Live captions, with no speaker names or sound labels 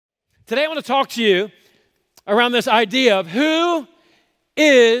Today I want to talk to you around this idea of who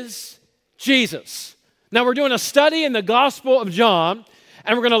is Jesus. Now we're doing a study in the Gospel of John,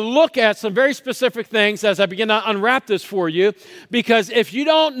 and we're going to look at some very specific things as I begin to unwrap this for you, because if you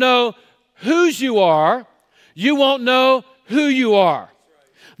don't know whose you are, you won't know who you are.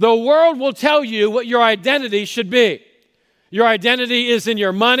 The world will tell you what your identity should be. Your identity is in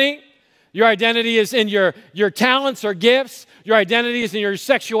your money. Your identity is in your talents or gifts. Your identity is in your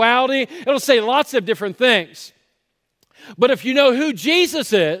sexuality. It'll say lots of different things. But if you know who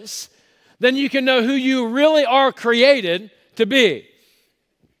Jesus is, then you can know who you really are created to be.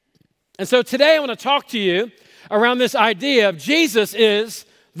 And so today I want to talk to you around this idea of Jesus is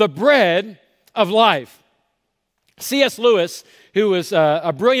the bread of life. C.S. Lewis, who was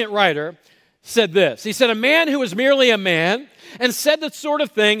a brilliant writer, said this. He said, a man who was merely a man and said the sort of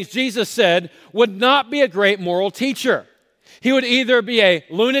things Jesus said would not be a great moral teacher. He would either be a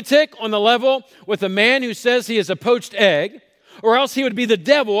lunatic on the level with a man who says he is a poached egg, or else he would be the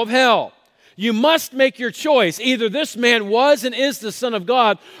devil of hell. You must make your choice. Either this man was and is the Son of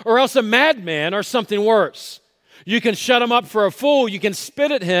God, or else a madman or something worse. You can shut him up for a fool. You can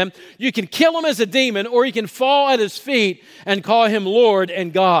spit at him. You can kill him as a demon, or you can fall at his feet and call him Lord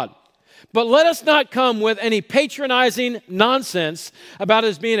and God. But let us not come with any patronizing nonsense about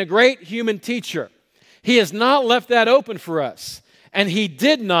his being a great human teacher. He has not left that open for us, and he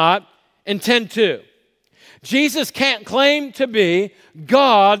did not intend to. Jesus can't claim to be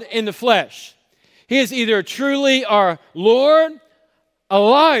God in the flesh. He is either truly our Lord, a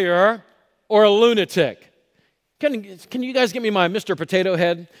liar, or a lunatic. Can you guys give me my Mr. Potato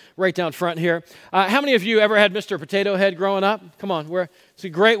Head right down front here? How many of you ever had Mr. Potato Head growing up? Come on, it's a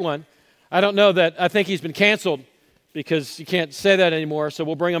great one. I don't know that, I think he's been canceled because you can't say that anymore, so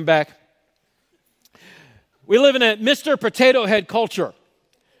we'll bring him back. We live in a Mr. Potato Head culture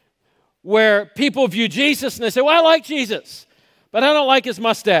where people view Jesus and they say, well, I like Jesus, but I don't like his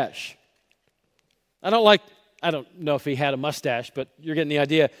mustache. I don't know if he had a mustache, but you're getting the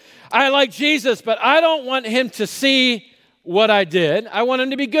idea. I like Jesus, but I don't want him to see what I did. I want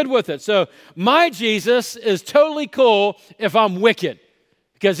him to be good with it. So my Jesus is totally cool if I'm wicked,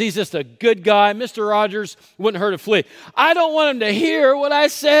 because he's just a good guy. Mr. Rogers wouldn't hurt a flea. I don't want him to hear what I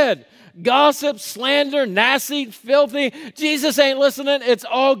said. Gossip, slander, nasty, filthy. Jesus ain't listening. It's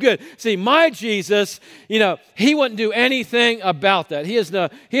all good. See, my Jesus, he wouldn't do anything about that. He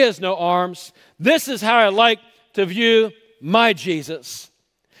has no arms. This is how I like to view my Jesus.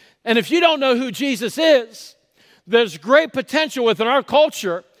 And if you don't know who Jesus is, there's great potential within our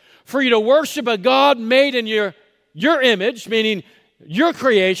culture for you to worship a God made in your image, meaning your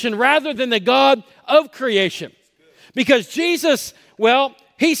creation, rather than the God of creation. Because Jesus,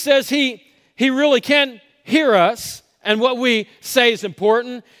 he says he really can hear us, and what we say is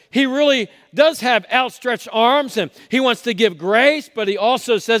important. He really does have outstretched arms, and he wants to give grace, but he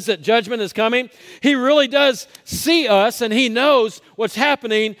also says that judgment is coming. He really does see us, and he knows what's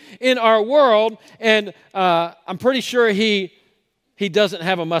happening in our world, and I'm pretty sure he doesn't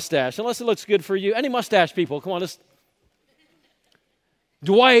have a mustache, unless it looks good for you. Any mustache people, come on,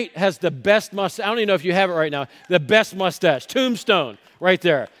 Dwight has the best mustache. I don't even know if you have it right now. The best mustache. Tombstone right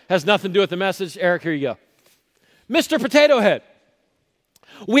there. Has nothing to do with the message. Eric, here you go. Mr. Potato Head.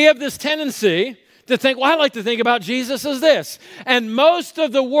 We have this tendency to think, I like to think about Jesus as this. And most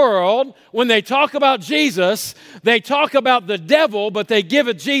of the world, when they talk about Jesus, they talk about the devil, but they give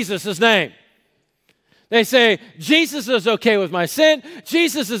it Jesus' name. They say, Jesus is okay with my sin.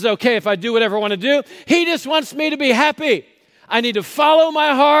 Jesus is okay if I do whatever I want to do. He just wants me to be happy. I need to follow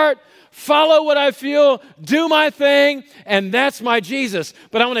my heart, follow what I feel, do my thing, and that's my Jesus.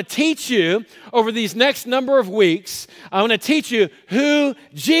 But I want to teach you over these next number of weeks, I want to teach you who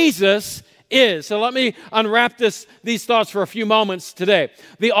Jesus is. So let me unwrap these thoughts for a few moments today.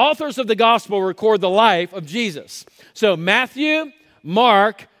 The authors of the gospel record the life of Jesus. So Matthew,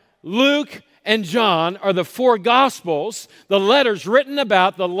 Mark, Luke, and John are the four gospels, the letters written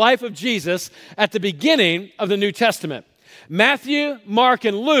about the life of Jesus at the beginning of the New Testament. Matthew, Mark,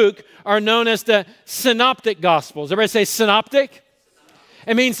 and Luke are known as the synoptic gospels. Everybody say synoptic?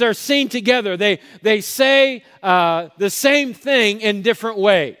 It means they're seen together. They say the same thing in different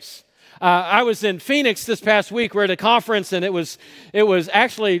ways. I was in Phoenix this past week. We're at a conference, and it was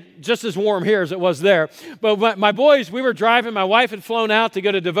actually just as warm here as it was there. But my boys, we were driving. My wife had flown out to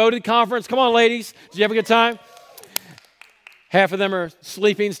go to Devoted Conference. Come on, ladies. Did you have a good time? Half of them are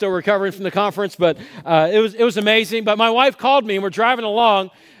sleeping, still recovering from the conference, but it was amazing. But my wife called me, and we're driving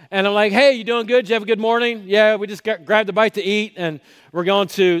along, and I'm like, hey, you doing good? Did you have a good morning? Yeah, we just grabbed a bite to eat, and we're going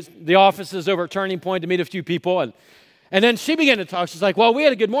to the offices over at Turning Point to meet a few people. And And then she began to talk. She's like, well, we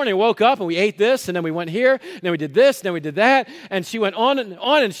had a good morning. I woke up and we ate this, and then we went here, and then we did this, and then we did that. And she went on,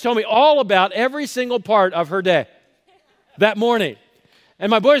 and she told me all about every single part of her day that morning. And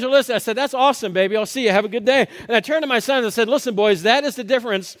my boys were listening. I said, that's awesome, baby. I'll see you. Have a good day. And I turned to my son and I said, listen, boys, that is the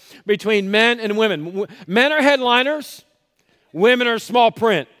difference between men and women. Men are headliners. Women are small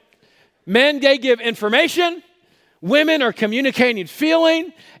print. Men, they give information. Women are communicating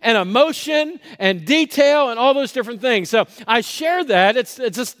feeling and emotion and detail and all those different things. So I share that. It's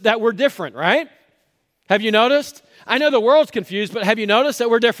just that we're different, right? Have you noticed? I know the world's confused, but have you noticed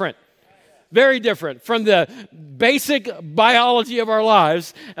that we're different? Very different from the basic biology of our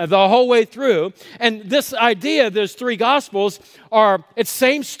lives the whole way through. And this idea, those three Gospels it's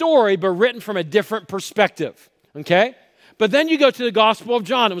same story, but written from a different perspective, okay? But then you go to the Gospel of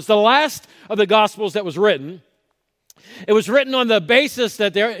John. It was the last of the Gospels that was written. It was written on the basis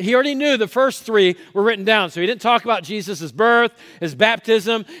that he already knew the first three were written down. So he didn't talk about Jesus' birth, his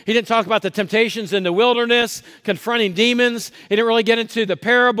baptism. He didn't talk about the temptations in the wilderness, confronting demons. He didn't really get into the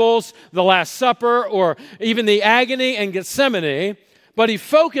parables, the Last Supper, or even the agony in Gethsemane. But he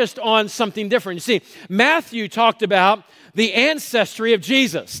focused on something different. You see, Matthew talked about the ancestry of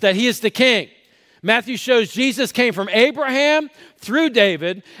Jesus, that he is the king. Matthew shows Jesus came from Abraham through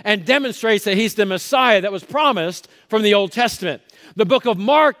David and demonstrates that he's the Messiah that was promised from the Old Testament. The book of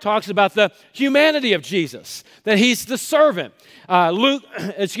Mark talks about the humanity of Jesus, that he's the servant.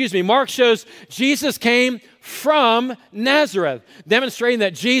 Mark shows Jesus came from Nazareth, demonstrating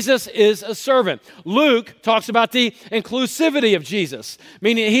that Jesus is a servant. Luke talks about the inclusivity of Jesus,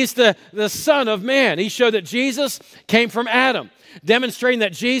 meaning he's the Son of Man. He showed that Jesus came from Adam, demonstrating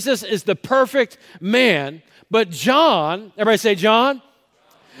that Jesus is the perfect man. But John, everybody say John?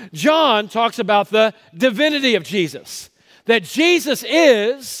 John talks about the divinity of Jesus, that Jesus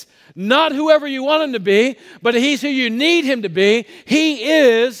is not whoever you want him to be, but he's who you need him to be. He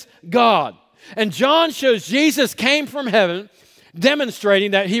is God. And John shows Jesus came from heaven,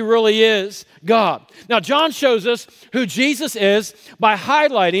 demonstrating that he really is God. Now, John shows us who Jesus is by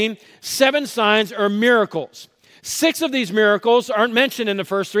highlighting 7 signs or miracles. 6 of these miracles aren't mentioned in the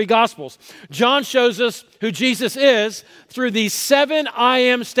first 3 Gospels. John shows us who Jesus is through these 7 I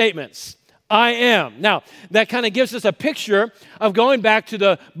am statements. I am. Now, that kind of gives us a picture of going back to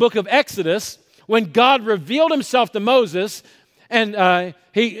the book of Exodus when God revealed himself to Moses, and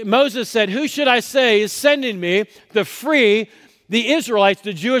Moses said, who should I say is sending me to free the Israelites,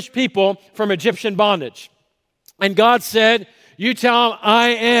 the Jewish people, from Egyptian bondage? And God said, you tell him, I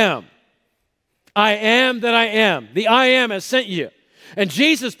am. I am that I am. The I am has sent you. And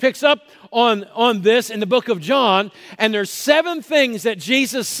Jesus picks up on this in the book of John, and there's 7 things that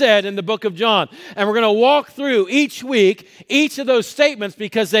Jesus said in the book of John. And we're going to walk through each week, each of those statements,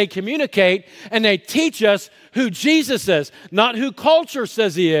 because they communicate and they teach us who Jesus is. Not who culture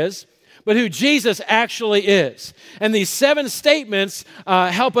says he is, but who Jesus actually is. And these 7 statements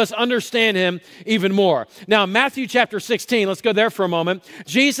help us understand him even more. Now, Matthew chapter 16, let's go there for a moment.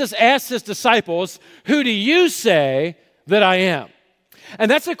 Jesus asked his disciples, who do you say that I am? And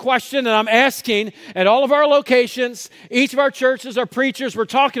that's a question that I'm asking at all of our locations, each of our churches, our preachers, we're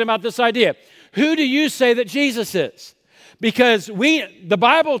talking about this idea. Who do you say that Jesus is? Because the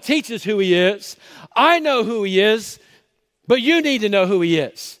Bible teaches who he is. I know who he is, but you need to know who he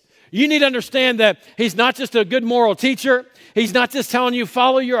is. You need to understand that he's not just a good moral teacher. He's not just telling you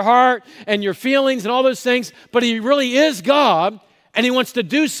follow your heart and your feelings and all those things, but he really is God, and he wants to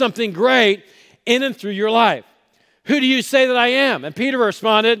do something great in and through your life. Who do you say that I am? And Peter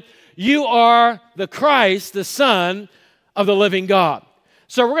responded, you are the Christ, the Son of the living God.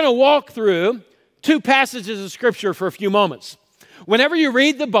 So we're going to walk through 2 passages of Scripture for a few moments. Whenever you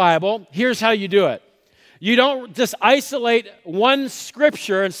read the Bible, here's how you do it. You don't just isolate one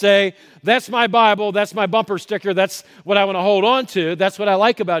Scripture and say, that's my Bible, that's my bumper sticker, that's what I want to hold on to, that's what I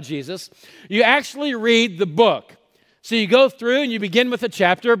like about Jesus. You actually read the book. So you go through and you begin with a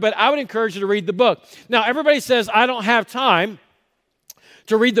chapter, but I would encourage you to read the book. Now, everybody says, I don't have time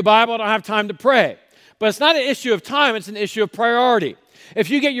to read the Bible, I don't have time to pray. But it's not an issue of time, it's an issue of priority. If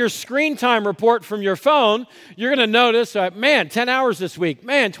you get your screen time report from your phone, you're going to notice, 10 hours this week,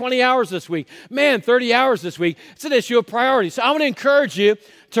 20 hours this week, 30 hours this week. It's an issue of priority. So I want to encourage you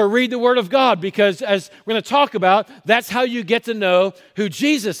to read the Word of God, because as we're going to talk about, that's how you get to know who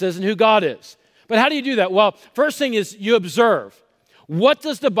Jesus is and who God is. But how do you do that? Well, first thing is you observe. What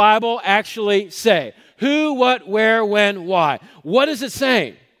does the Bible actually say? Who, what, where, when, why? What is it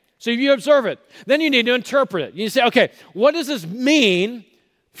saying? So you observe it. Then you need to interpret it. You say, okay, what does this mean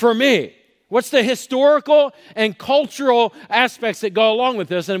for me? What's the historical and cultural aspects that go along with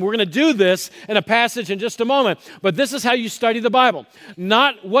this? And we're going to do this in a passage in just a moment. But this is how you study the Bible.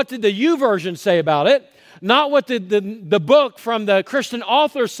 Not what did the YouVersion say about it, not what did the book from the Christian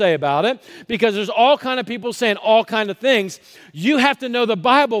authors say about it, because there's all kind of people saying all kind of things. You have to know the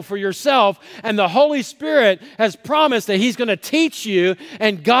Bible for yourself, and the Holy Spirit has promised that He's going to teach you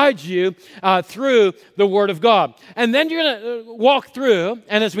and guide you through the Word of God. And then you're going to walk through,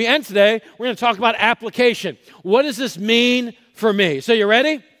 and as we end today, we're going to talk about application. What does this mean for me? So you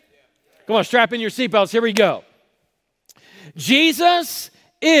ready? Come on, strap in your seatbelts. Here we go. Jesus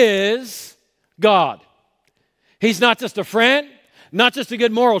is God. He's not just a friend, not just a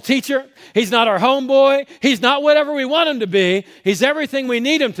good moral teacher. He's not our homeboy. He's not whatever we want Him to be. He's everything we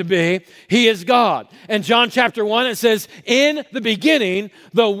need Him to be. He is God. In John chapter 1, it says, in the beginning,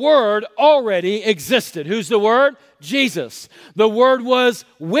 the Word already existed. Who's the Word? Jesus. The Word was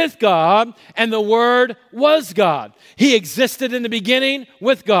with God, and the Word was God. He existed in the beginning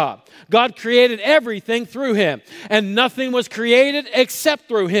with God. God created everything through Him, and nothing was created except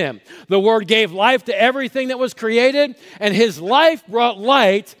through Him. The Word gave life to everything that was created, and His life brought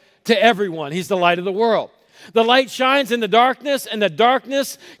light to everyone. He's the light of the world. The light shines in the darkness, and the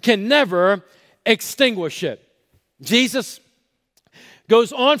darkness can never extinguish it. Jesus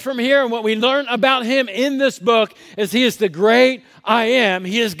goes on from here, and what we learn about Him in this book is He is the great I am.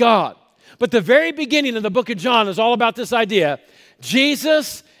 He is God. But the very beginning of the book of John is all about this idea.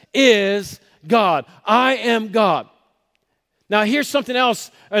 Jesus is God. I am God. Now, here's something else,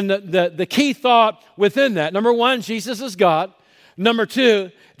 and the key thought within that. Number one, Jesus is God. Number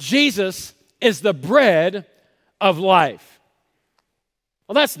two, Jesus is the bread of life.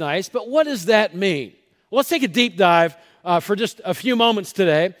 Well, that's nice, but what does that mean? Well, let's take a deep dive for just a few moments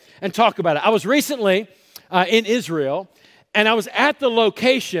today and talk about it. I was recently in Israel, and I was at the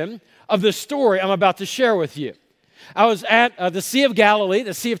location of the story I'm about to share with you. I was at the Sea of Galilee,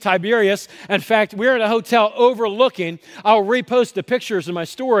 the Sea of Tiberias. In fact, we're at a hotel overlooking. I'll repost the pictures in my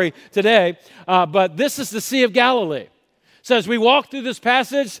story today, but this is the Sea of Galilee. So as we walk through this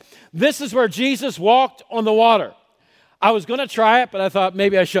passage, this is where Jesus walked on the water. I was going to try it, but I thought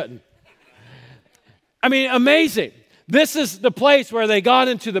maybe I shouldn't. I mean, amazing. This is the place where they got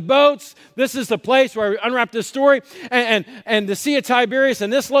into the boats. This is the place where we unwrapped this story. And the Sea of Tiberias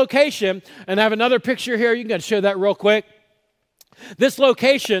and this location, and I have another picture here. You can show that real quick. This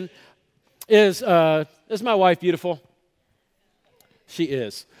location is my wife beautiful? She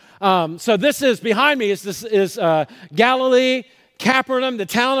is. So this is, behind me is Galilee, Capernaum, the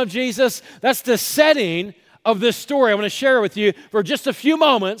town of Jesus. That's the setting of this story. I want to share it with you for just a few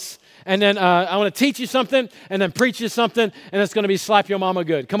moments. And then I want to teach you something and then preach you something, and it's going to be slap your mama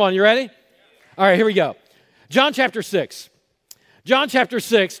good. Come on, you ready? All right, here we go. John chapter 6. John chapter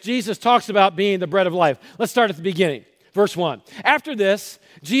 6, Jesus talks about being the bread of life. Let's start at the beginning. Verse 1. After this,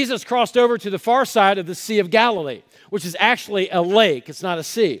 Jesus crossed over to the far side of the Sea of Galilee, which is actually a lake. It's not a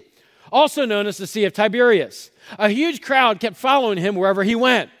sea. Also known as the Sea of Tiberias. A huge crowd kept following Him wherever He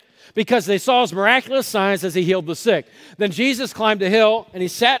went, because they saw His miraculous signs as He healed the sick. Then Jesus climbed a hill, and He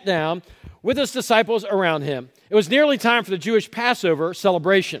sat down with His disciples around Him. It was nearly time for the Jewish Passover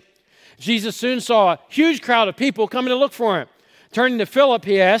celebration. Jesus soon saw a huge crowd of people coming to look for Him. Turning to Philip,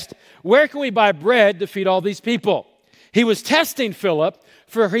 He asked, "Where can we buy bread to feed all these people?" He was testing Philip,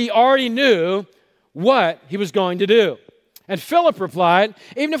 for he already knew what he was going to do. And Philip replied,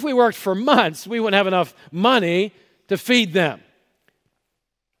 "Even if we worked for months, we wouldn't have enough money to feed them."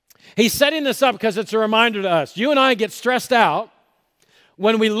 He's setting this up because it's a reminder to us. You and I get stressed out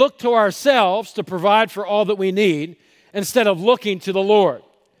when we look to ourselves to provide for all that we need instead of looking to the Lord.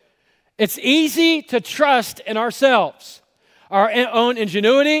 It's easy to trust in ourselves, our own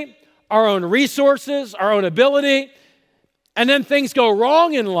ingenuity, our own resources, our own ability, and then things go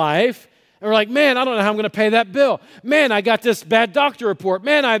wrong in life, and we're like, man, I don't know how I'm going to pay that bill. Man, I got this bad doctor report.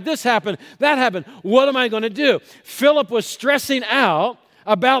 Man, I have this happen, that happened. What am I going to do? Philip was stressing out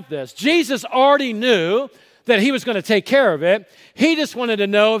about this. Jesus already knew that He was going to take care of it. He just wanted to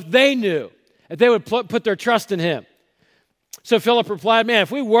know if they knew, if they would put their trust in Him. So Philip replied, man, if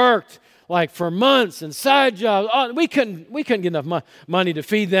we worked like for months and side jobs, we couldn't get enough money to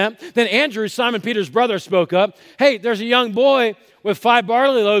feed them. Then Andrew, Simon Peter's brother, spoke up. Hey, there's a young boy with 5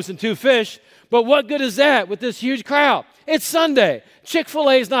 barley loaves and 2 fish, but what good is that with this huge crowd? It's Sunday.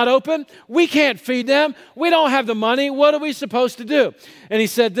 Chick-fil-A is not open. We can't feed them. We don't have the money. What are we supposed to do? And He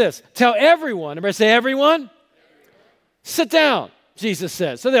said this, tell everyone. Everybody say everyone? Sit down, Jesus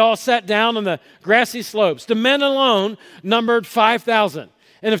said. So they all sat down on the grassy slopes. The men alone numbered 5,000.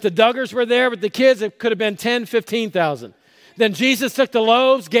 And if the Duggars were there with the kids, it could have been 10,000, 15,000. Then Jesus took the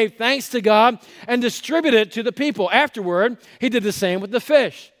loaves, gave thanks to God, and distributed it to the people. Afterward, he did the same with the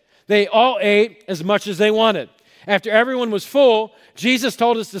fish. They all ate as much as they wanted. After everyone was full, Jesus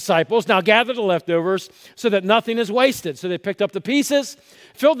told his disciples, now gather the leftovers so that nothing is wasted. So they picked up the pieces,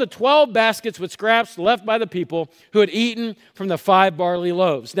 filled the 12 baskets with scraps left by the people who had eaten from the 5 barley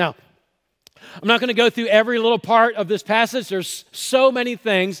loaves. Now, I'm not going to go through every little part of this passage. There's so many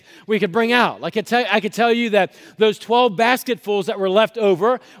things we could bring out. I could tell you that those 12 basketfuls that were left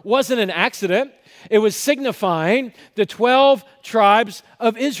over wasn't an accident. It was signifying the 12 tribes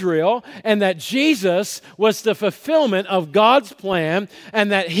of Israel, and that Jesus was the fulfillment of God's plan,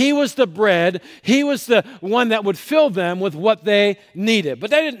 and that he was the bread. He was the one that would fill them with what they needed. But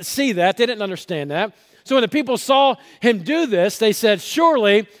they didn't see that. They didn't understand that. So when the people saw him do this, they said,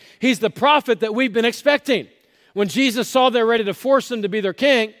 surely he's the prophet that we've been expecting. When Jesus saw they're ready to force him to be their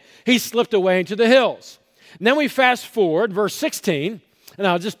king, he slipped away into the hills. And then we fast forward, verse 16, and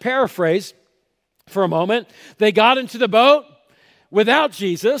I'll just paraphrase for a moment. They got into the boat without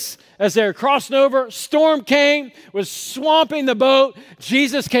Jesus. As they were crossing over, storm came, was swamping the boat.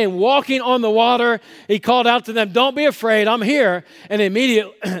 Jesus came walking on the water. He called out to them, don't be afraid, I'm here. And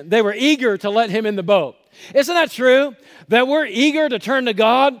immediately they were eager to let him in the boat. Isn't that true? That we're eager to turn to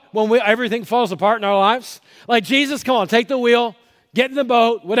God when everything falls apart in our lives? Like, Jesus, come on, take the wheel, get in the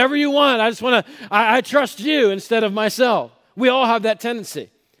boat, whatever you want. I trust you instead of myself. We all have that tendency.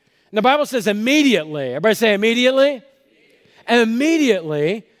 And the Bible says immediately. Everybody say immediately. And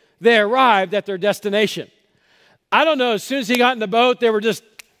immediately they arrived at their destination. I don't know, as soon as he got in the boat, they were just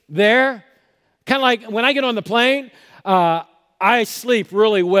there. Kind of like when I get on the plane, I sleep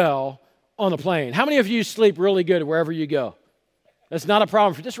really well on the plane. How many of you sleep really good wherever you go? That's not a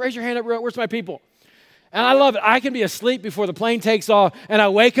problem. Just raise your hand up. Where's my people? And I love it. I can be asleep before the plane takes off, and I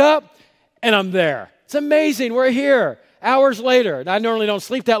wake up, and I'm there. It's amazing. We're here. Hours later. I normally don't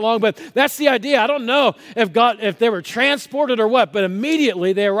sleep that long, but that's the idea. I don't know if they were transported or what, but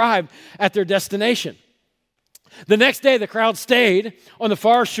immediately they arrived at their destination. The next day, the crowd stayed on the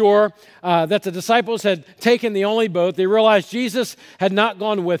far shore that the disciples had taken the only boat. They realized Jesus had not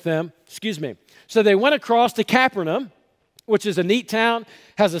gone with them. So they went across to Capernaum, which is a neat town,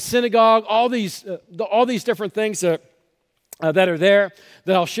 has a synagogue, all these different things that are there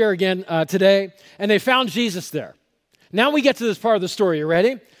that I'll share again today. And they found Jesus there. Now we get to this part of the story. You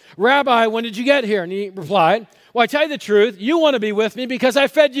ready? Rabbi, when did you get here? And he replied, well, I tell you the truth, you want to be with me because I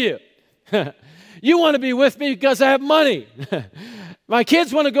fed you. You want to be with me because I have money. My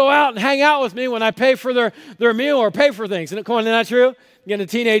kids want to go out and hang out with me when I pay for their meal or pay for things. And come on, isn't that true? Getting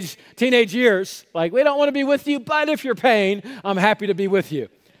to teenage years, like, we don't want to be with you, but if you're paying, I'm happy to be with you.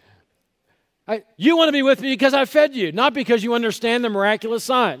 You want to be with me because I fed you, not because you understand the miraculous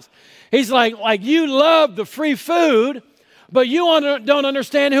signs. He's like you love the free food, but you don't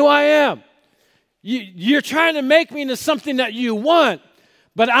understand who I am. You're trying to make me into something that you want,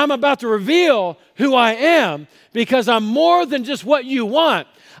 but I'm about to reveal who I am because I'm more than just what you want.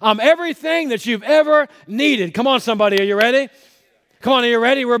 I'm everything that you've ever needed. Come on, somebody, are you ready? Come on, are you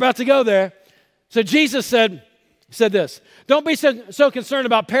ready? We're about to go there. So Jesus said this, don't be so concerned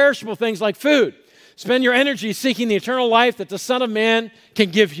about perishable things like food. Spend your energy seeking the eternal life that the Son of Man can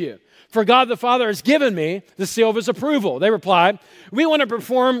give you. For God the Father has given me the seal of his approval. They replied, we want to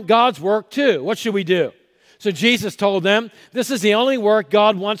perform God's work too. What should we do? So Jesus told them, this is the only work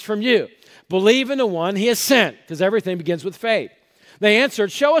God wants from you. Believe in the one he has sent, because everything begins with faith. They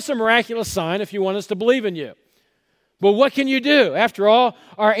answered, show us a miraculous sign if you want us to believe in you. But what can you do? After all,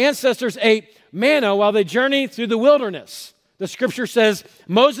 our ancestors ate manna while they journeyed through the wilderness. The scripture says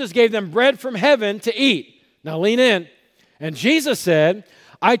Moses gave them bread from heaven to eat. Now lean in. And Jesus said,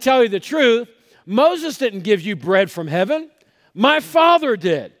 I tell you the truth, Moses didn't give you bread from heaven. My Father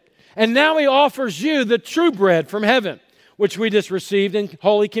did. And now he offers you the true bread from heaven, which we just received in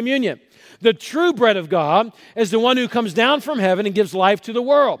Holy Communion. The true bread of God is the one who comes down from heaven and gives life to the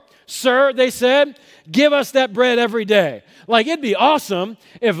world. Sir, they said, give us that bread every day. Like, it'd be awesome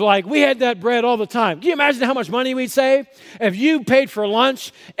if, we had that bread all the time. Can you imagine how much money we'd save if you paid for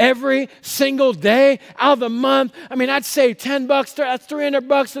lunch every single day out of the month? I mean, I'd save $10. That's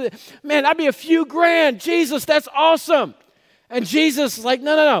 $300. Man, that'd be a few grand. Jesus, that's awesome. And Jesus is like,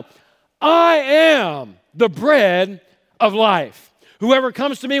 no. I am the bread of life. Whoever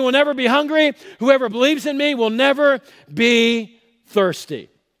comes to me will never be hungry. Whoever believes in me will never be thirsty.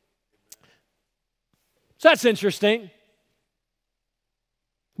 So that's interesting.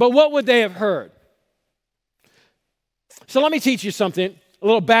 But what would they have heard? So let me teach you something, a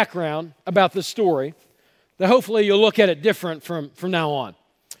little background about this story, that hopefully you'll look at it different from now on.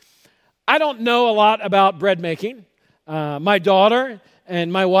 I don't know a lot about bread making. My daughter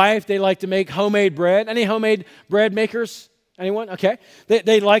and my wife, they like to make homemade bread. Any homemade bread makers? Anyone? Okay.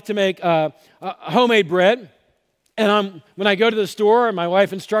 They like to make homemade bread. And when I go to the store and my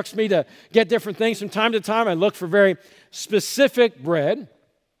wife instructs me to get different things from time to time, I look for very specific bread.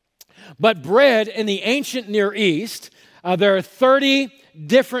 But bread in the ancient Near East, there are 30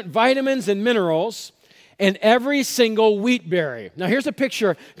 different vitamins and minerals in every single wheat berry. Now here's a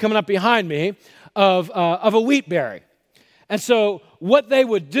picture coming up behind me of a wheat berry. And so what they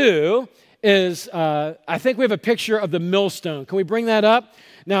would do is, I think we have a picture of the millstone. Can we bring that up?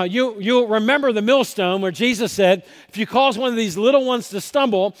 Now, you'll remember the millstone where Jesus said, if you cause one of these little ones to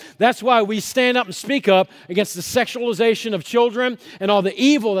stumble, that's why we stand up and speak up against the sexualization of children and all the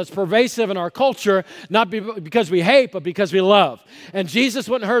evil that's pervasive in our culture, not because we hate, but because we love. And Jesus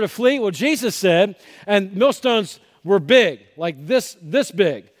wouldn't hurt a flea. Well, Jesus said, and millstones were big, like this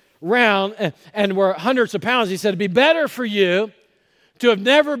big, round, and were hundreds of pounds. He said, it'd be better for you to have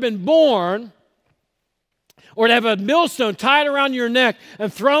never been born or to have a millstone tied around your neck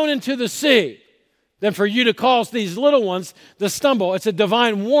and thrown into the sea than for you to cause these little ones to stumble. It's a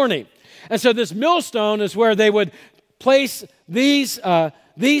divine warning. And so this millstone is where they would place these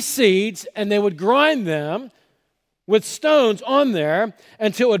seeds and they would grind them with stones on there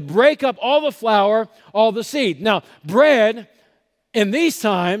until it would break up all the flour, all the seed. Now, bread in these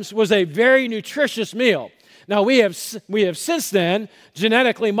times was a very nutritious meal. Now, we have since then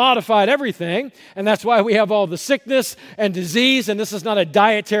genetically modified everything, and that's why we have all the sickness and disease, and this is not a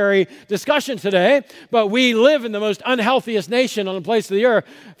dietary discussion today, but we live in the most unhealthiest nation on the face of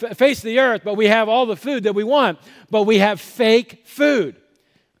the earth, but we have all the food that we want, but we have fake food.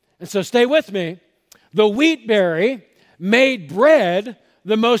 And so stay with me. The wheat berry made bread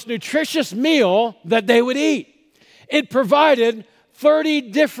the most nutritious meal that they would eat. It provided 30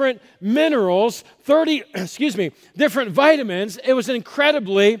 different minerals, different vitamins. It was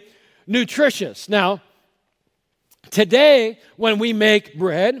incredibly nutritious. Now, today, when we make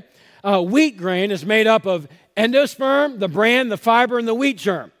bread, wheat grain is made up of endosperm, the bran, the fiber, and the wheat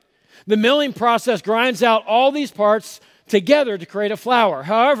germ. The milling process grinds out all these parts together to create a flour.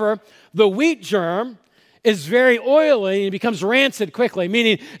 However, the wheat germ is very oily and becomes rancid quickly,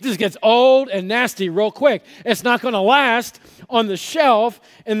 meaning it just gets old and nasty real quick. It's not going to last on the shelf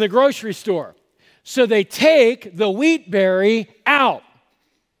in the grocery store. So they take the wheat berry out.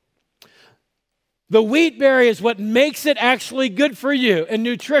 The wheat berry is what makes it actually good for you and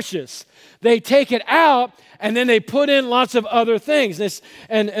nutritious. They take it out and then they put in lots of other things.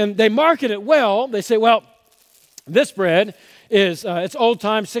 And they market it well. They say, well, this bread is it's old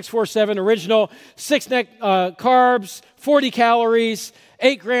time, 647 original, 6 net carbs, 40 calories,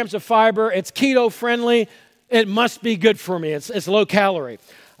 8 grams of fiber. It's keto friendly. It must be good for me. It's low calorie.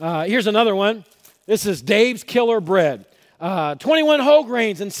 Here's another one. This is Dave's Killer Bread. 21 whole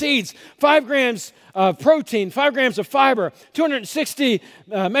grains and seeds, 5 grams of protein, 5 grams of fiber, 260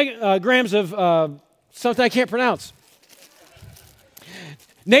 grams of something I can't pronounce.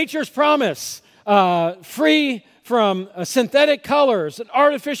 Nature's Promise, free from synthetic colors and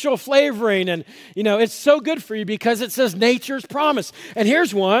artificial flavoring. And, it's so good for you because it says Nature's Promise. And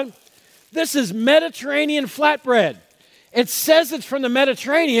here's one. This is Mediterranean flatbread. It says it's from the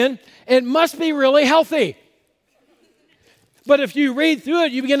Mediterranean. It must be really healthy. But if you read through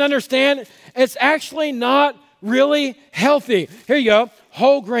it, you begin to understand it's actually not really healthy. Here you go.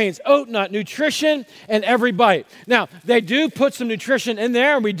 Whole grains, oat nut, nutrition in every bite. Now, they do put some nutrition in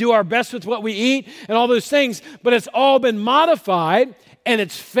there, and we do our best with what we eat and all those things, but it's all been modified, and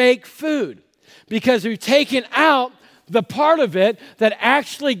it's fake food because we've taken out the part of it that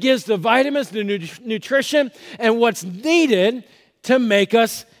actually gives the vitamins, the nutrition, and what's needed to make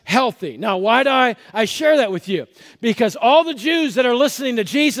us healthy. Now, why do I share that with you? Because all the Jews that are listening to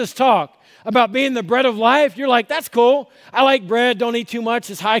Jesus talk about being the bread of life, you're like, that's cool. I like bread. Don't eat too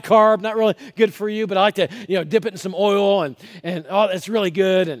much. It's high carb, not really good for you, but I like to, dip it in some oil and it's really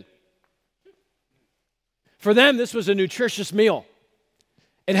good. And for them, this was a nutritious meal.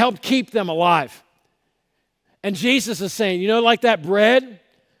 It helped keep them alive. And Jesus is saying, like that bread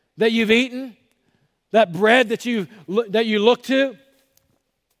that you've eaten, that bread that you look to,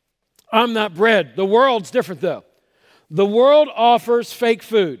 I'm not bread. The world's different though. The world offers fake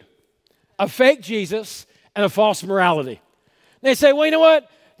food, a fake Jesus, and a false morality. They say, well, you know what?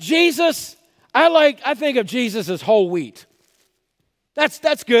 Jesus, I think of Jesus as whole wheat.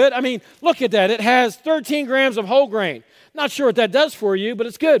 That's good. I mean, look at that. It has 13 grams of whole grain. Not sure what that does for you, but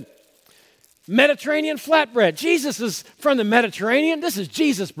it's good. Mediterranean flatbread. Jesus is from the Mediterranean. This is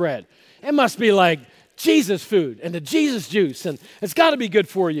Jesus bread. It must be like Jesus food and the Jesus juice, and it's got to be good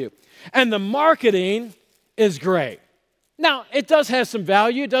for you. And the marketing is great. Now, it does have some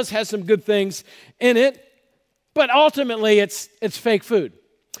value. It does have some good things in it. But ultimately, it's fake food.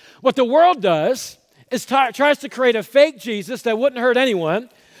 What the world does is tries to create a fake Jesus that wouldn't hurt anyone,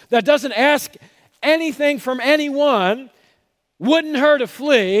 that doesn't ask anything from anyone, wouldn't hurt a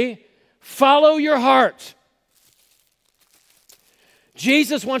flea. Follow your heart.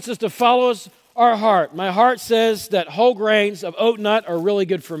 Jesus wants us to follow our heart. My heart says that whole grains of oat nut are really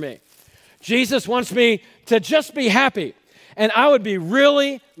good for me. Jesus wants me to just be happy. And I would be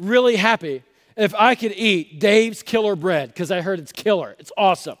really, really happy if I could eat Dave's Killer Bread, because I heard it's killer. It's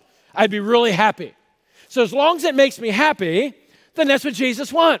awesome. I'd be really happy. So as long as it makes me happy, then that's what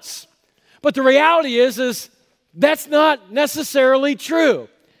Jesus wants. But the reality is that's not necessarily true.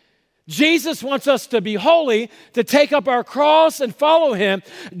 Jesus wants us to be holy, to take up our cross and follow him,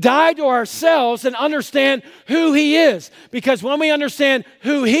 die to ourselves and understand who he is. Because when we understand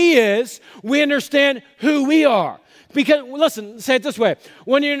who he is, we understand who we are. Because, listen, say it this way.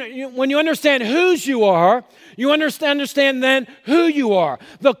 When you understand whose you are, you understand then who you are.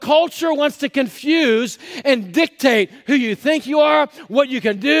 The culture wants to confuse and dictate who you think you are, what you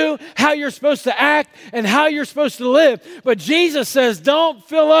can do, how you're supposed to act, and how you're supposed to live. But Jesus says, don't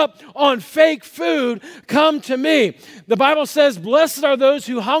fill up on fake food. Come to me. The Bible says, blessed are those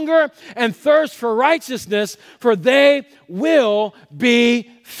who hunger and thirst for righteousness, for they will be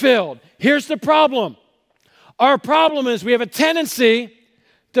filled. Here's the problem. Our problem is we have a tendency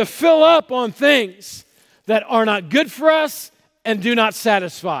to fill up on things that are not good for us and do not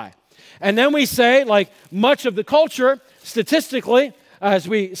satisfy. And then we say, like much of the culture, statistically, as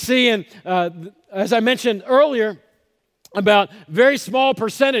we see in, as I mentioned earlier, about very small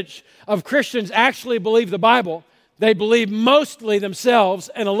percentage of Christians actually believe the Bible. They believe mostly themselves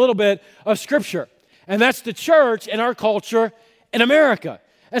and a little bit of Scripture. And that's the church in our culture in America.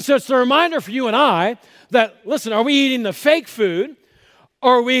 And so it's a reminder for you and I that, listen, are we eating the fake food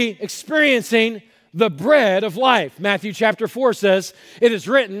or are we experiencing the bread of life? Matthew chapter 4 says, it is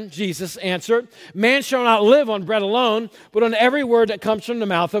written, Jesus answered, man shall not live on bread alone, but on every word that comes from the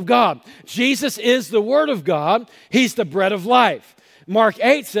mouth of God. Jesus is the word of God. He's the bread of life. Mark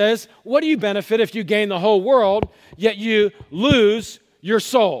 8 says, what do you benefit if you gain the whole world, yet you lose your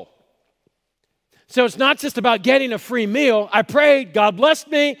soul? So it's not just about getting a free meal. I prayed, God blessed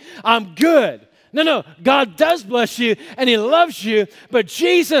me, I'm good. No, God does bless you and he loves you, but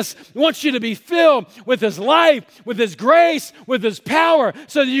Jesus wants you to be filled with his life, with his grace, with his power,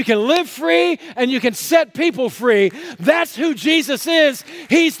 so that you can live free and you can set people free. That's who Jesus is.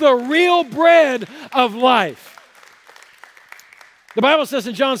 He's the real bread of life. The Bible says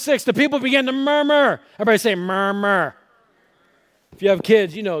in John 6, the people began to murmur. Everybody say murmur. If you have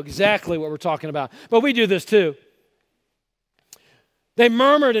kids, you know exactly what we're talking about. But we do this too. They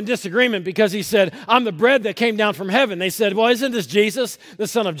murmured in disagreement because he said, I'm the bread that came down from heaven. They said, well, isn't this Jesus, the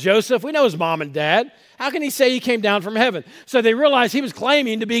son of Joseph? We know his mom and dad. How can he say he came down from heaven? So they realized he was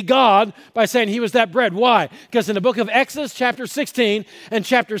claiming to be God by saying he was that bread. Why? Because in the book of Exodus chapter 16 and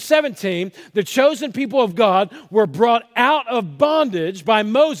chapter 17, the chosen people of God were brought out of bondage by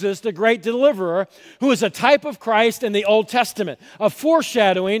Moses, the great deliverer, who is a type of Christ in the Old Testament, a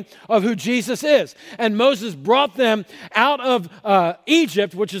foreshadowing of who Jesus is. And Moses brought them out of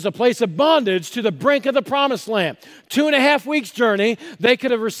Egypt, which is a place of bondage, to the brink of the promised land. 2.5 weeks journey, they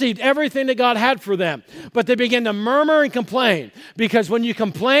could have received everything that God had for them. But they began to murmur and complain, because when you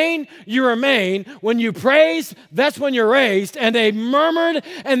complain, you remain. When you praise, that's when you're raised. And they murmured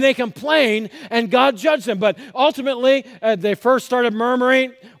and they complained, and God judged them. But ultimately, they first started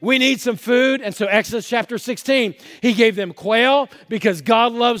murmuring, we need some food. And so Exodus chapter 16, he gave them quail because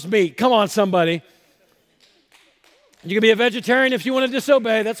God loves meat. Come on, somebody. You can be a vegetarian if you want to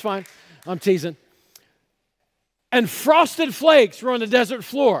disobey. That's fine. I'm teasing. And frosted flakes were on the desert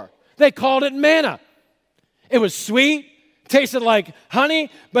floor. They called it manna. It was sweet, tasted like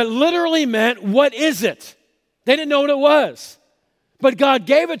honey, but literally meant, what is it? They didn't know what it was. But God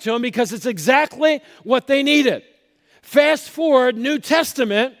gave it to them because it's exactly what they needed. Fast forward, New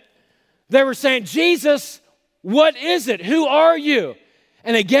Testament, they were saying, Jesus, what is it? Who are you?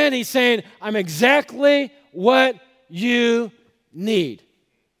 And again, he's saying, I'm exactly what you need.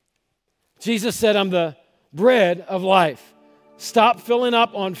 Jesus said, I'm the bread of life. Stop filling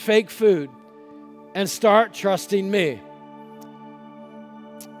up on fake food and start trusting me.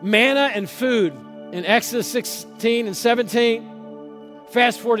 Manna and food in Exodus 16 and 17,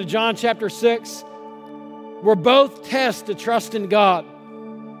 fast forward to John chapter 6, were both tests to trust in God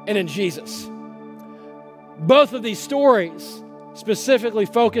and in Jesus. Both of these stories specifically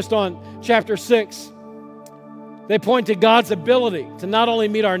focused on chapter 6. They point to God's ability to not only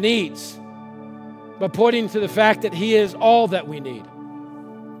meet our needs, but pointing to the fact that he is all that we need.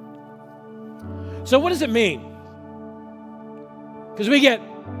 So what does it mean? Because we get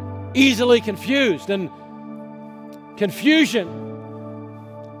easily confused, and confusion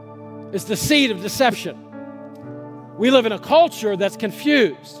is the seed of deception. We live in a culture that's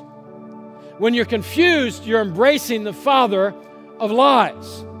confused. When you're confused, you're embracing the father of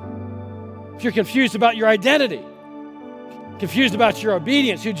lies. If you're confused about your identity, confused about your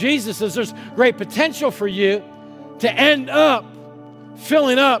obedience, who Jesus is, there's great potential for you to end up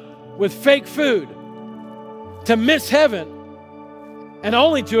filling up with fake food, to miss heaven, and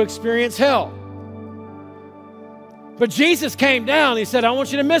only to experience hell. But Jesus came down. He said, I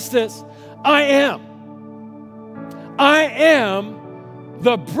want you to miss this. I am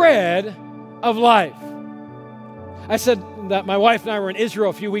the bread of life. I said that my wife and I were in Israel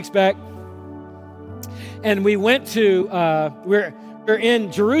a few weeks back, and we went to, we're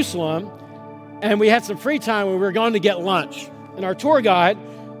in Jerusalem, and we had some free time when we were going to get lunch. And our tour guide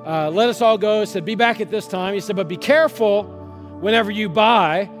let us all go, said, be back at this time. He said, but be careful whenever you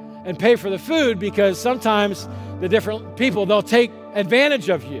buy and pay for the food, because sometimes the different people, they'll take advantage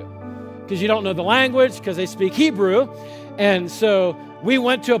of you because you don't know the language, because they speak Hebrew. And so we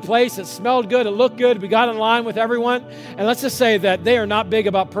went to a place that smelled good, it looked good, we got in line with everyone, and let's just say that they are not big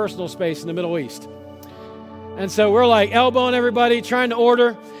about personal space in the Middle East. And so we're like elbowing everybody, trying to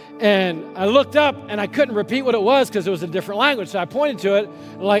order, and I looked up and I couldn't repeat what it was because it was a different language. So I pointed to it,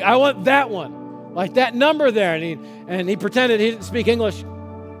 and like, I want that one, like that number there. And he pretended he didn't speak English.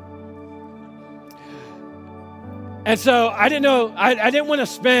 And so I didn't know, I didn't want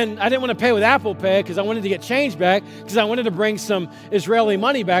to pay with Apple Pay because I wanted to get change back, because I wanted to bring some Israeli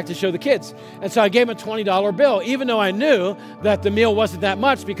money back to show the kids. And so I gave him a $20 bill, even though I knew that the meal wasn't that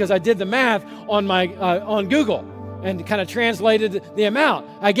much, because I did the math on my on Google and kind of translated the amount.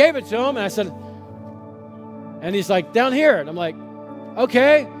 I gave it to him, and I said, and he's like, down here. And I'm like,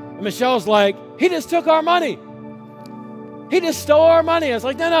 okay. And Michelle's like, he just took our money. He just stole our money. I was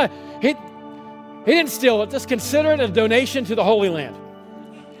like, no, he didn't steal it. Just consider it a donation to the Holy Land.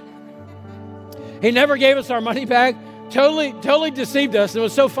 He never gave us our money back. Totally deceived us. It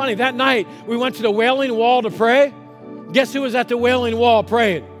was so funny. That night, we went to the Wailing Wall to pray. Guess who was at the Wailing Wall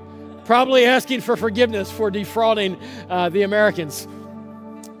praying? Probably asking for forgiveness for defrauding the Americans.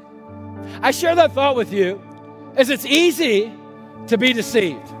 I share that thought with you as it's easy to be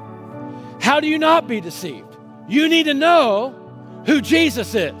deceived. How do you not be deceived? You need to know who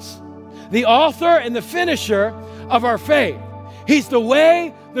Jesus is, the author and the finisher of our faith. He's the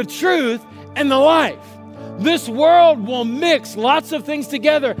way, the truth, and the life. This world will mix lots of things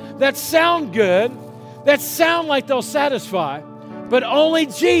together that sound good, that sound like they'll satisfy, but only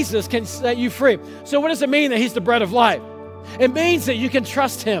Jesus can set you free. So what does it mean that he's the bread of life? It means that you can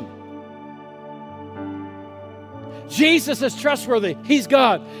trust him. Jesus is trustworthy. He's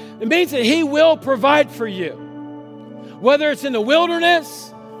God. It means that he will provide for you. Whether it's in the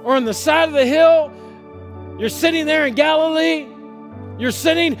wilderness or on the side of the hill, you're sitting there in Galilee, you're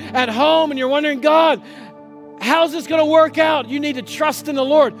sitting at home and you're wondering, God, how's this going to work out? You need to trust in the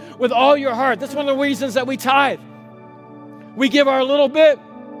Lord with all your heart. That's one of the reasons that we tithe. We give our little bit,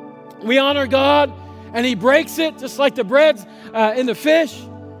 we honor God, and he breaks it just like the bread in the fish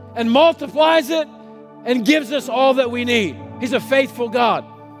and multiplies it and gives us all that we need. He's a faithful God.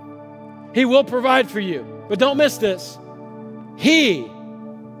 He will provide for you. But don't miss this. He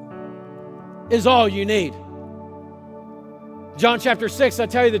is all you need. John chapter 6, I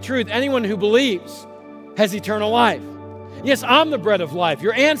tell you the truth, anyone who believes has eternal life. Yes, I'm the bread of life.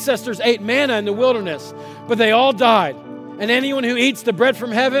 Your ancestors ate manna in the wilderness, but they all died. And anyone who eats the bread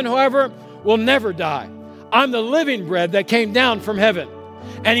from heaven, however, will never die. I'm the living bread that came down from heaven.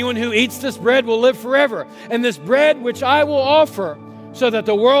 Anyone who eats this bread will live forever. And this bread which I will offer so that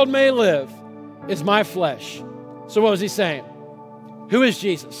the world may live is my flesh. So what was he saying? Who is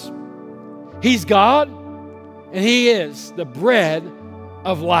Jesus? He's God, and he is the bread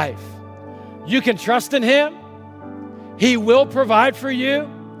of life. You can trust in him. He will provide for you,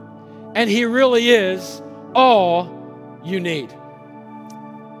 and he really is all you need.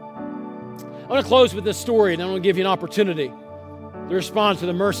 I want to close with this story, and I want to give you an opportunity to respond to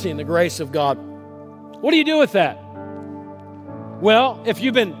the mercy and the grace of God. What do you do with that? Well, if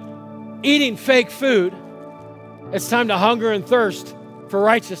you've been eating fake food, it's time to hunger and thirst for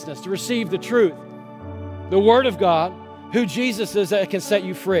righteousness, to receive the truth, the Word of God, who Jesus is that can set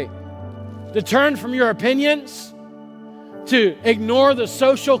you free. To turn from your opinions, to ignore the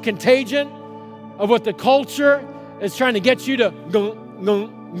social contagion of what the culture is trying to get you to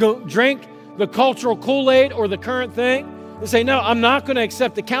go drink the cultural Kool-Aid or the current thing, and say, no, I'm not going to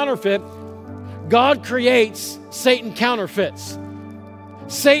accept the counterfeit. God creates, Satan counterfeits.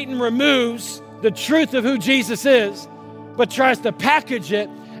 Satan removes the truth of who Jesus is, but tries to package it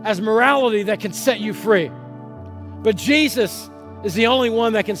as morality that can set you free. But Jesus is the only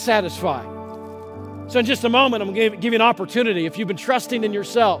one that can satisfy. So in just a moment, I'm going to give you an opportunity. If you've been trusting in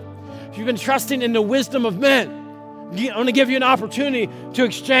yourself, if you've been trusting in the wisdom of men, I'm going to give you an opportunity to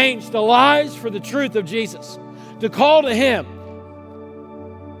exchange the lies for the truth of Jesus, to call to Him,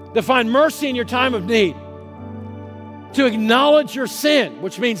 to find mercy in your time of need, to acknowledge your sin,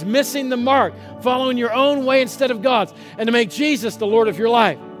 which means missing the mark, following your own way instead of God's, and to make Jesus the Lord of your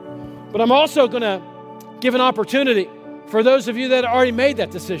life. But I'm also going to give an opportunity for those of you that already made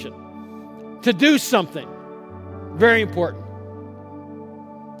that decision to do something very important.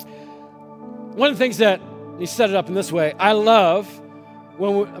 One of the things that, he set it up in this way, I love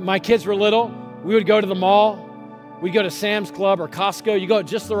when my kids were little, we would go to the mall, we'd go to Sam's Club or Costco, you go at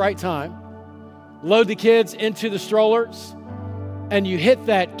just the right time, load the kids into the strollers, and you hit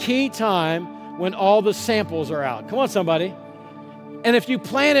that key time when all the samples are out. Come on, somebody. And if you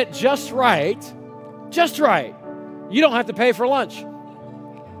plan it just right, you don't have to pay for lunch.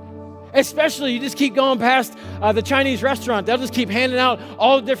 Especially, you just keep going past the Chinese restaurant. They'll just keep handing out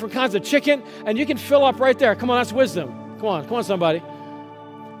all the different kinds of chicken, and you can fill up right there. Come on, that's wisdom. Come on, somebody.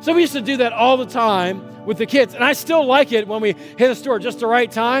 So we used to do that all the time with the kids. And I still like it when we hit a store just the right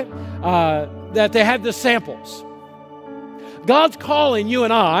time, that they have the samples. God's calling you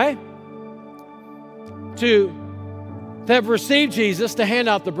and I to have received Jesus to hand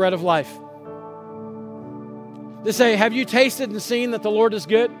out the bread of life. To say, have you tasted and seen that the Lord is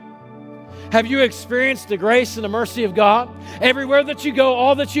good? Have you experienced the grace and the mercy of God? Everywhere that you go,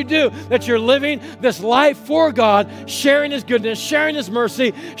 all that you do, that you're living this life for God, sharing His goodness, sharing His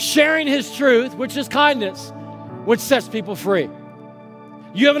mercy, sharing His truth, which is kindness, which sets people free.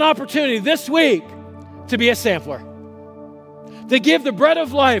 You have an opportunity this week to be a sampler, to give the bread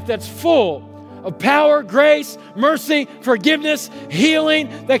of life that's full of power, grace, mercy, forgiveness,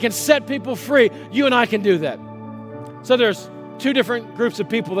 healing that can set people free. You and I can do that. So there's two different groups of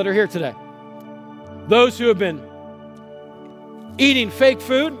people that are here today. Those who have been eating fake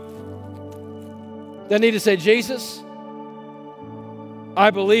food that need to say, Jesus, I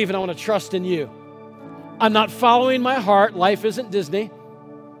believe and I want to trust in you. I'm not following my heart. Life isn't Disney.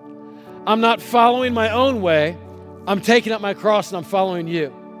 I'm not following my own way. I'm taking up my cross and I'm following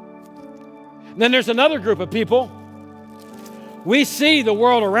you. And then there's another group of people. We see the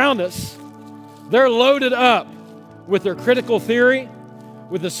world around us. They're loaded up with their critical theory,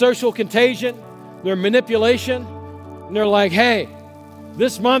 with the social contagion, their manipulation. And they're like, hey,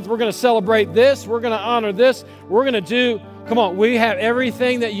 this month we're going to celebrate this. We're going to honor this. We're going to do, come on, we have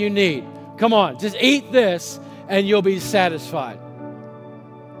everything that you need. Come on, just eat this and you'll be satisfied.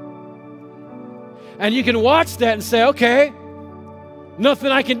 And you can watch that and say, okay,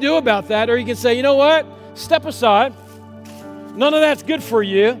 nothing I can do about that. Or you can say, you know what? Step aside. None of that's good for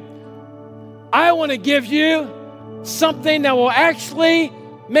you. I want to give you something that will actually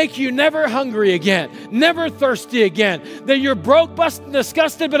make you never hungry again, never thirsty again, that you're broke, busted, and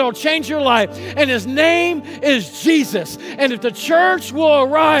disgusted, but it'll change your life. And His name is Jesus. And if the church will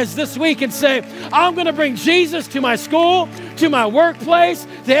arise this week and say, I'm going to bring Jesus to my school, to my workplace,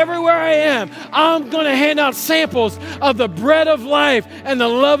 to everywhere I am, I'm going to hand out samples of the bread of life and the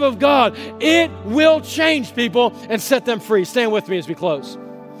love of God. It will change people and set them free. Stand with me as we close.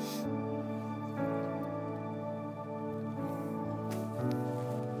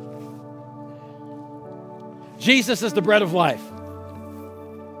 Jesus is the bread of life.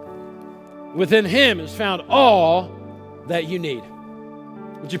 Within Him is found all that you need.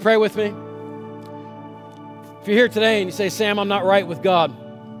 Would you pray with me? If you're here today and you say, Sam, I'm not right with God.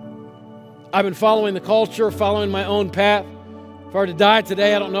 I've been following the culture, following my own path. If I were to die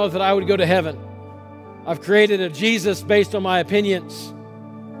today, I don't know that I would go to heaven. I've created a Jesus based on my opinions.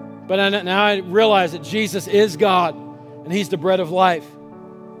 But now I realize that Jesus is God and He's the bread of life.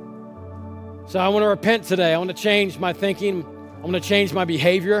 So I want to repent today. I want to change my thinking. I want to change my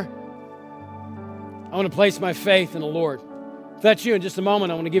behavior. I want to place my faith in the Lord. If that's you, in just a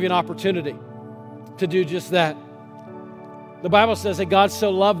moment, I want to give you an opportunity to do just that. The Bible says that God so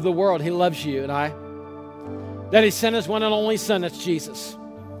loved the world, He loves you and I, that He sent His one and only Son, that's Jesus,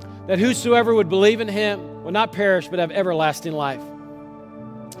 that whosoever would believe in Him would not perish but have everlasting life.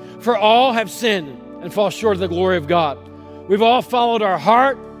 For all have sinned and fall short of the glory of God. We've all followed our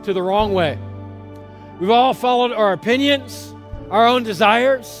heart to the wrong way. We've all followed our opinions, our own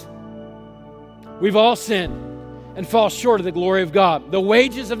desires. We've all sinned and fall short of the glory of God. The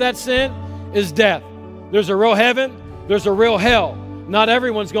wages of that sin is death. There's a real heaven, there's a real hell. Not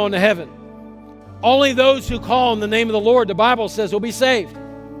everyone's going to heaven. Only those who call on the name of the Lord, the Bible says, will be saved.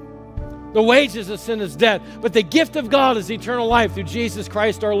 The wages of sin is death, but the gift of God is eternal life through Jesus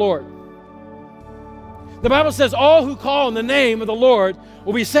Christ our Lord. The Bible says all who call on the name of the Lord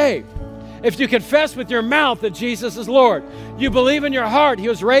will be saved. If you confess with your mouth that Jesus is Lord, you believe in your heart He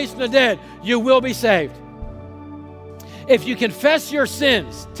was raised from the dead, you will be saved. If you confess your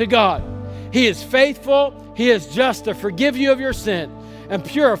sins to God, He is faithful, He is just to forgive you of your sin and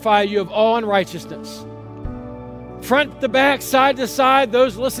purify you of all unrighteousness. Front to back, side to side,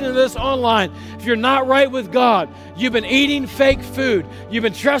 those listening to this online, if you're not right with God, you've been eating fake food, you've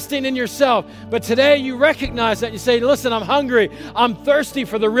been trusting in yourself, but today you recognize that. You say, listen, I'm hungry, I'm thirsty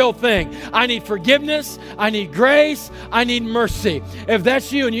for the real thing. I need forgiveness, I need grace, I need mercy. If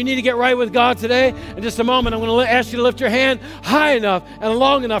that's you and you need to get right with God today, in just a moment, I'm going to ask you to lift your hand high enough and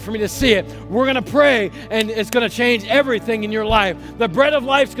long enough for me to see it. We're going to pray, and it's going to change everything in your life. The bread of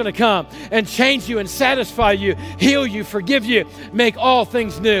life's going to come and change you and satisfy you, heal you, forgive you, make all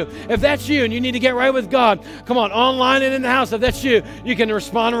things new. If that's you and you need to get right with God, come on, online and in the house, if that's you, you can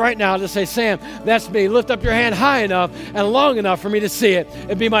respond right now. Just say, Sam, that's me. Lift up your hand high enough and long enough for me to see it.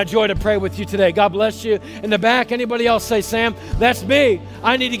 It'd be my joy to pray with you today. God bless you. In the back, anybody else say, Sam, that's me.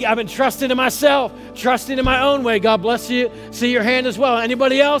 I've been trusting in myself, trusting in my own way. God bless you. See your hand as well.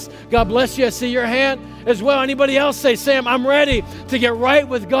 Anybody else? God bless you. I see your hand as well. Anybody else say, Sam, I'm ready to get right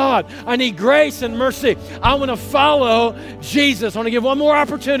with God. I need grace and mercy. I want to follow Jesus. I want to give one more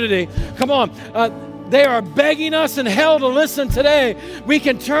opportunity. Come on. They are begging us in hell to listen today. We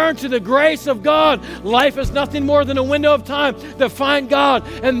can turn to the grace of God. Life is nothing more than a window of time to find God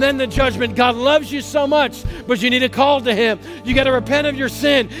and then the judgment. God loves you so much, but you need to call to Him. You got to repent of your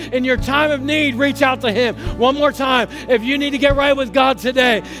sin. In your time of need, reach out to Him. One more time. If you need to get right with God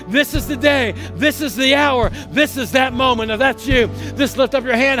today, this is the day. This is the hour. This is that moment. If that's you, just lift up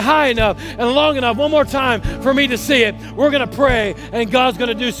your hand high enough and long enough one more time for me to see it. We're going to pray, and God's going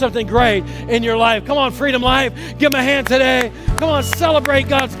to do something great in your life. Come on, Freedom Life, give them a hand today. Come on, celebrate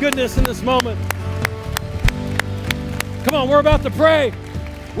God's goodness in this moment. Come on, we're about to pray.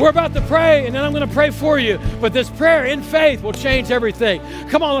 We're about to pray, and then I'm going to pray for you. But this prayer in faith will change everything.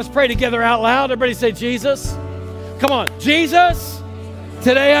 Come on, let's pray together out loud. Everybody say, Jesus. Come on, Jesus,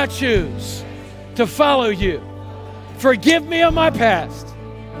 today I choose to follow you. Forgive me of my past.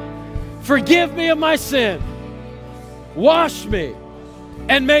 Forgive me of my sin. Wash me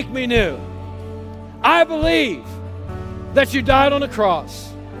and make me new. I believe that you died on the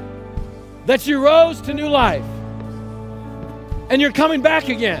cross, that you rose to new life, and you're coming back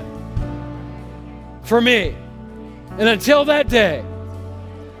again for me. And until that day,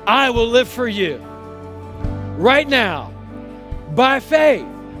 I will live for you. Right now, by faith,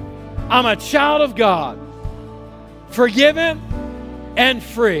 I'm a child of God, forgiven and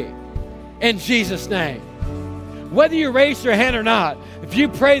free in Jesus' name. Whether you raised your hand or not, if you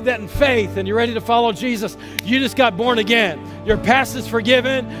prayed that in faith and you're ready to follow Jesus, you just got born again. Your past is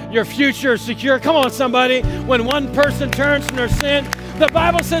forgiven. Your future is secure. Come on, somebody. When one person turns from their sin, the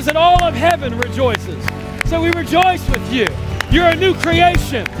Bible says that all of heaven rejoices. So we rejoice with you. You're a new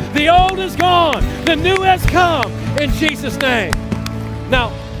creation. The old is gone. The new has come in Jesus' name. Now,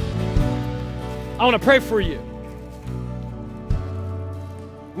 I want to pray for you.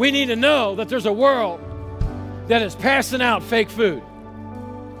 We need to know that there's a world that is passing out fake food.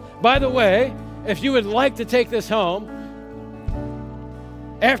 By the way, if you would like to take this home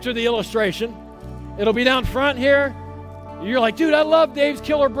after the illustration, it'll be down front here. You're like, dude, I love Dave's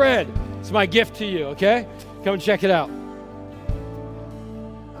Killer Bread. It's my gift to you, okay? Come and check it out.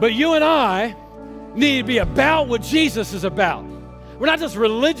 But you and I need to be about what Jesus is about. We're not just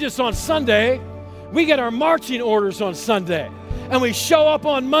religious on Sunday. We get our marching orders on Sunday. And we show up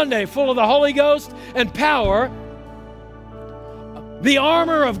on Monday full of the Holy Ghost and power, the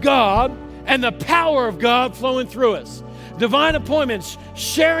armor of God, and the power of God flowing through us. Divine appointments,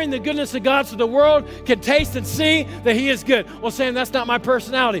 sharing the goodness of God so the world can taste and see that He is good. Well, Sam, that's not my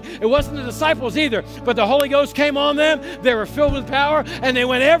personality. It wasn't the disciples either, but the Holy Ghost came on them. They were filled with power, and they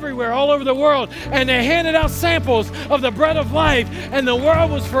went everywhere, all over the world, and they handed out samples of the bread of life, and the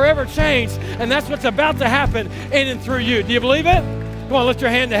world was forever changed, and that's what's about to happen in and through you. Do you believe it? Come on, lift your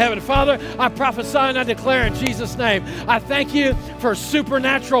hand to heaven. Father, I prophesy and I declare in Jesus' name, I thank you for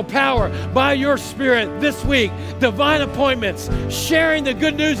supernatural power by your Spirit this week, divine appointments, sharing the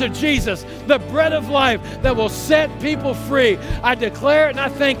good news of Jesus, the bread of life that will set people free. I declare it and I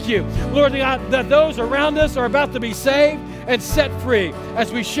thank you, Lord God, that those around us are about to be saved and set free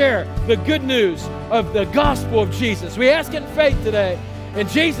as we share the good news of the gospel of Jesus. We ask it in faith today, in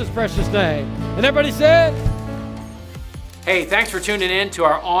Jesus' precious name. And everybody said, Hey, thanks for tuning in to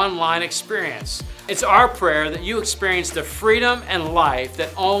our online experience. It's our prayer that you experience the freedom and life that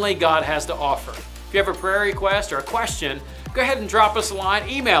only God has to offer. If you have a prayer request or a question, go ahead and drop us a line.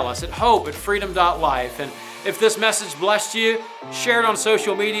 Email us at hope@freedom.life. And if this message blessed you, share it on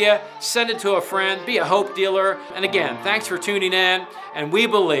social media, send it to a friend, be a hope dealer. And again, thanks for tuning in. And we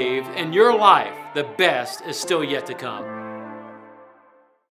believe in your life, the best is still yet to come.